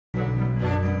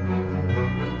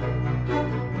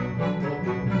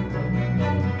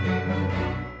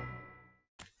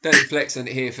Danny Flexon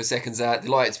here for Seconds Out.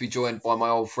 Delighted to be joined by my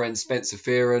old friend Spencer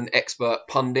Fearon, expert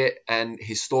pundit and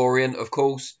historian, of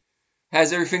course.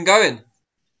 How's everything going?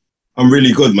 I'm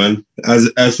really good, man.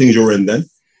 As things you're in then.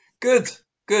 Good,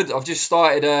 good. I've just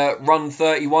started Run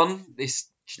 31, this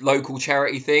local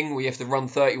charity thing where you have to run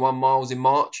 31 miles in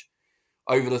March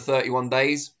over the 31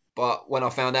 days. But when I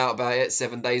found out about it,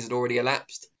 7 days had already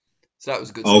elapsed. So that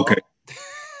was a good Okay.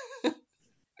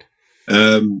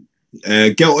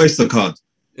 start. Get Oyster card.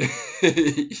 Yeah.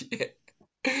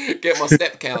 Get my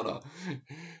step counter.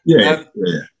 Yeah, Um,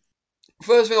 yeah.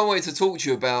 First thing I wanted to talk to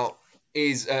you about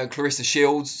is Claressa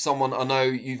Shields, someone I know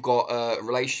you've got a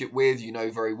relationship with, you know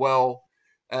very well.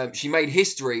 She made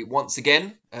history once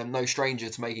again, no stranger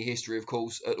to making history, of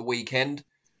course, at the weekend,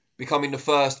 becoming the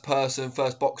first person,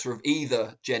 first boxer of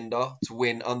either gender to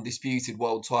win undisputed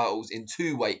world titles in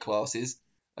two weight classes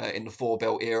in the four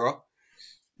belt era.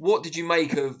 What did you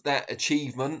make of that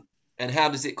achievement, and how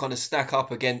does it kind of stack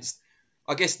up against,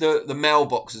 I guess, the male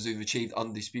boxers who've achieved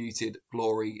undisputed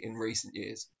glory in recent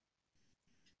years?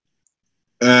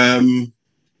 Um,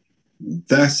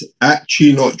 that's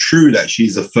actually not true that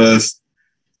she's the first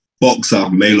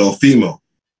boxer, male or female.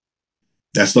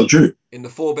 That's not true. In the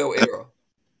four belt era,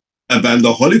 Evander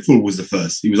Holyfield was the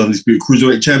first. He was undisputed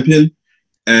cruiserweight champion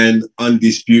and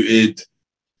undisputed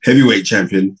heavyweight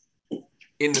champion.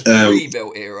 in the Um, three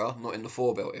belt era, not in the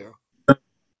four belt era.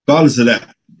 Regardless of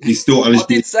that, he's still I did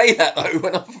undisputed. say that though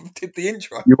when I did the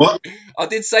intro. You know what? I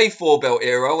did say four belt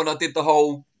era when I did the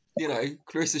whole,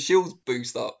 Clarissa Shields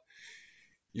boost up.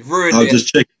 You've ruined I'll it.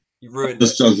 just check. You've ruined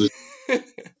Just, it.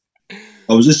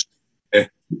 I was just.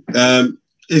 Yeah.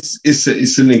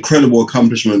 It's an incredible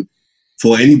accomplishment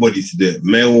for anybody to do it,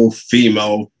 male,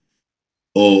 female,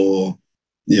 or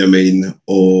you know what I mean,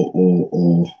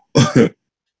 or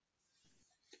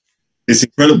it's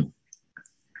incredible.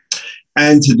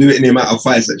 And to do it in the amount of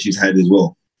fights that she's had as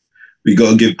well. We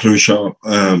got to give Clarissa all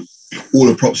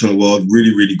the props in the world.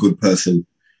 Really, really good person.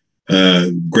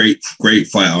 Great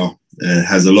fighter.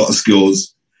 Has a lot of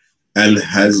skills and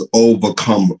has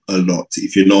overcome a lot.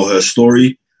 If you know her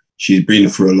story, she's been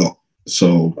through a lot.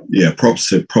 So yeah, props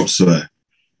to her.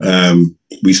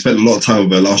 We spent a lot of time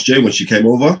with her last year when she came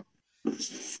over,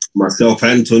 myself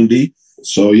and Tundi.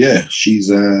 So yeah, she's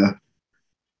good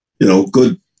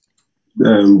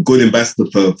good ambassador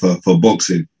for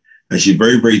boxing, and she's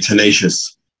very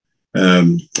tenacious.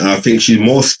 I think she's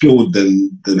more skilled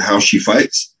than how she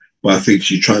fights, but I think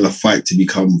she's trying to fight to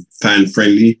become fan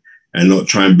friendly and not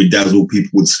try and bedazzle people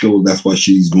with skill. That's why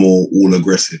she's more all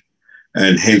aggressive,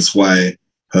 and hence why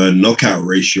her knockout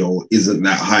ratio isn't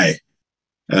that high.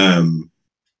 Um,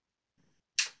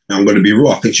 I'm going to be real.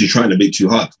 I think she's trying a bit too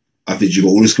hard. I think she's got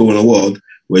all the skill in the world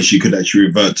where she could actually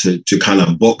revert to kind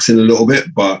of boxing a little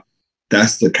bit, but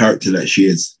that's the character that she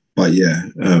is. But yeah,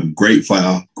 great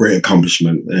fighter, great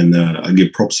accomplishment, and I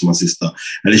give props to my sister.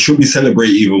 And it should be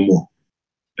celebrated even more.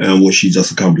 What she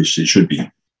just accomplished, it should be.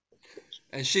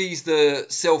 And she's the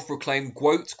self-proclaimed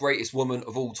quote greatest woman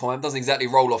of all time. Doesn't exactly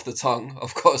roll off the tongue,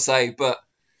 I've got to say, but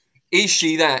is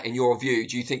she that in your view?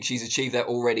 Do you think she's achieved that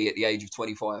already at the age of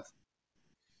 25?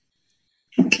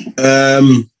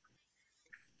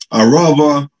 I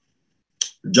rather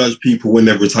judge people when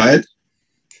they're retired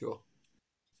Sure.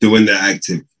 than when they're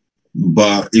active.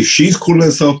 But if she's calling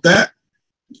herself that,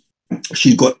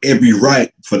 she's got every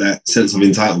right for that sense of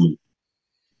entitlement.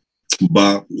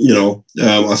 But,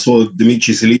 I saw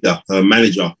Dimitri Salita, her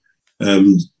manager,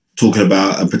 talking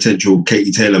about a potential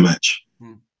Katie Taylor match.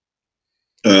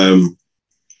 Um,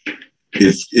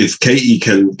 if Katie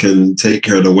can take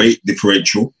care of the weight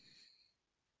differential,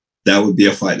 that would be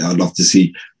a fight that I'd love to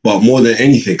see. But more than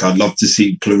anything, I'd love to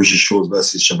see Claressa Shields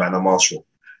versus Shavannah Marshall.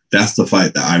 That's the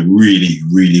fight that I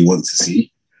really want to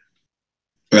see.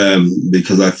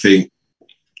 Because I think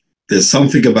there's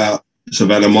something about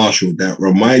Shavannah Marshall that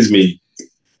reminds me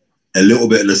a little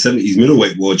bit of the 70s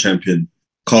middleweight world champion,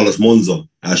 Carlos Monzon,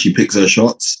 how she picks her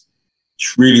shots.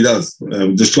 She really does.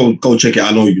 Just go check it.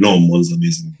 I know you know Monzon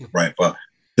isn't right, but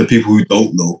the people who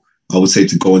don't know, I would say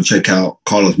to go and check out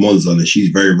Carlos Monzon, and she's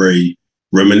very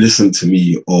reminiscent to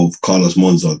me of Carlos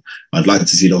Monzon. I'd like to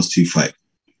see those two fight.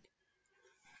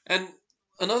 And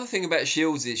another thing about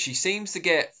Shields is she seems to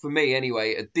get, for me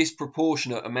anyway, a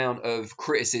disproportionate amount of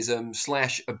criticism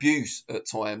 / abuse at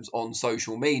times on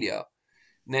social media.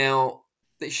 Now,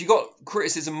 she got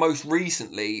criticism most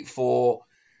recently for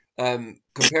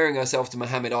comparing herself to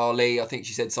Muhammad Ali. I think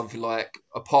she said something like,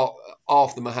 apart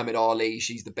after Muhammad Ali,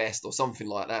 she's the best, or something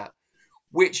like that,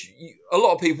 which a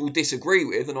lot of people disagree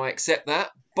with, and I accept that.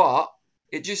 But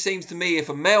it just seems to me if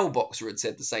a male boxer had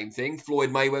said the same thing, Floyd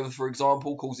Mayweather, for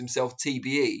example, calls himself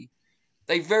TBE,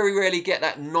 they very rarely get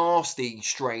that nasty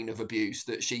strain of abuse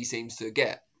that she seems to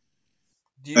get.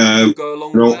 Do you go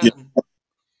along with no,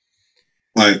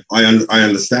 that? I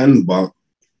understand, but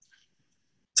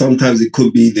sometimes it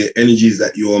could be the energies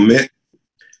that you emit,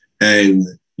 and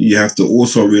you have to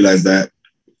also realize that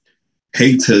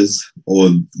haters, or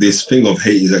this thing of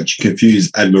hate, is actually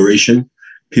confused admiration.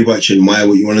 People actually admire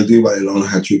what you want to do, but they don't know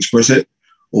how to express it.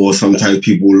 Or sometimes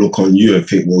people will look on you and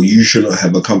think, well, you shouldn't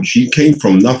have accomplished. She came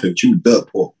from nothing. She was dirt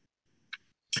poor.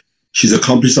 She's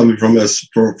accomplished something from us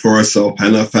for herself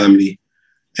and her family.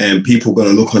 And people are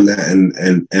going to look on that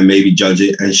and maybe judge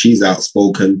it. And she's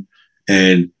outspoken,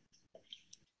 but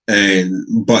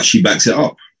she backs it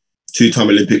up. 2-time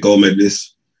Olympic gold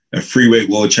medalist, a 3-weight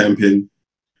world champion,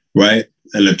 right?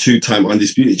 And a 2-time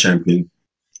undisputed champion.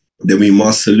 Then we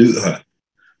must salute her.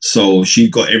 So she's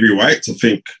got every right to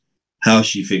think how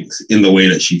she thinks in the way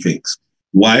that she thinks.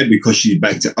 Why? Because she's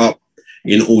backed it up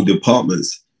in all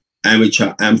departments,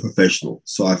 amateur and professional.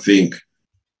 So I think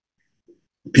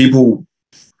people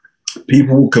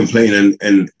complain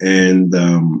and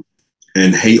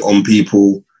hate on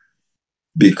people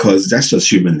because that's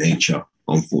just human nature,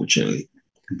 unfortunately.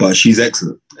 But she's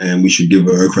excellent, and we should give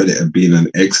her credit of being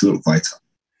an excellent fighter.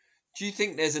 Do you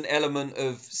think there's an element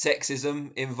of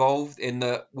sexism involved in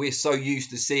that we're so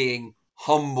used to seeing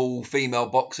humble female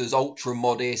boxers, ultra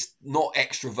modest, not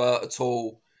extrovert at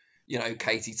all? You know,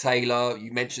 Katie Taylor,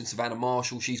 you mentioned Savannah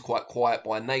Marshall, she's quite quiet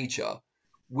by nature.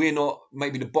 We're not,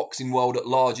 maybe the boxing world at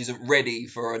large isn't ready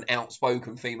for an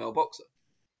outspoken female boxer.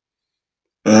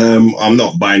 I'm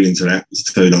not buying into that,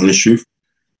 to tell you the honest truth.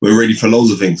 We're ready for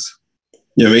loads of things.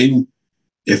 You know what I mean?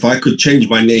 If I could change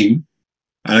my name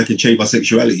and I could change my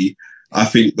sexuality, I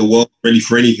think the world's ready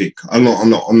for anything. I'm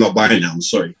not buying that. I'm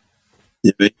sorry.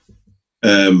 You know what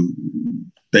I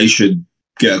mean? They should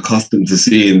get accustomed to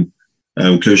seeing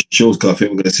Claressa Shields, because I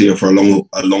think we're going to see her for a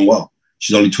long while.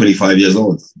 She's only 25 years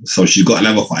old, so she's got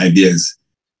another 5 years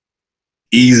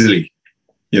easily.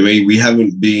 You know what I mean? We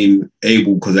haven't been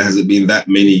able, because there hasn't been that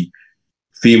many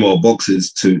female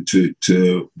boxers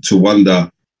to wonder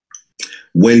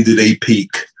when do they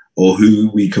peak, or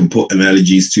who we can put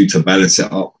analogies to balance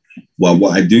it up. Well,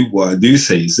 what I do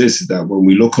say is this: is that when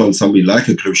we look on somebody like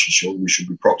a Claressa Shields, we should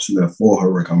be props to her for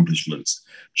her accomplishments.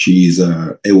 She's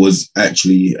it was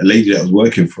actually a lady that was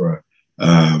working for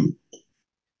her,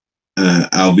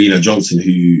 Alvina Johnson,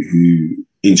 who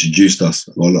introduced us.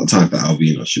 I got a lot of time for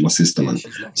Alvina. She's my sister, man.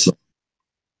 So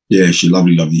yeah, she's a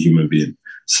lovely human being.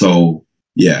 So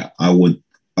yeah, I would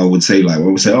say, like,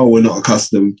 when we say, oh, we're not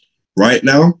accustomed right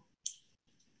now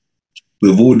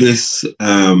with all this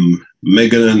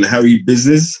Meghan and Harry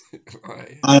business.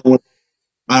 Right. I don't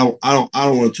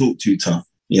want to talk too tough.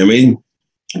 You know what I mean?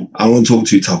 I don't want to talk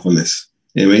too tough on this.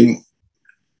 You know what I mean?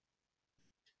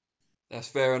 That's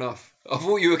fair enough. I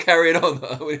thought you were carrying on.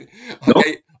 No.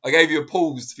 I gave you a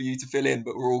pause for you to fill in,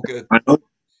 but we're all good. I know.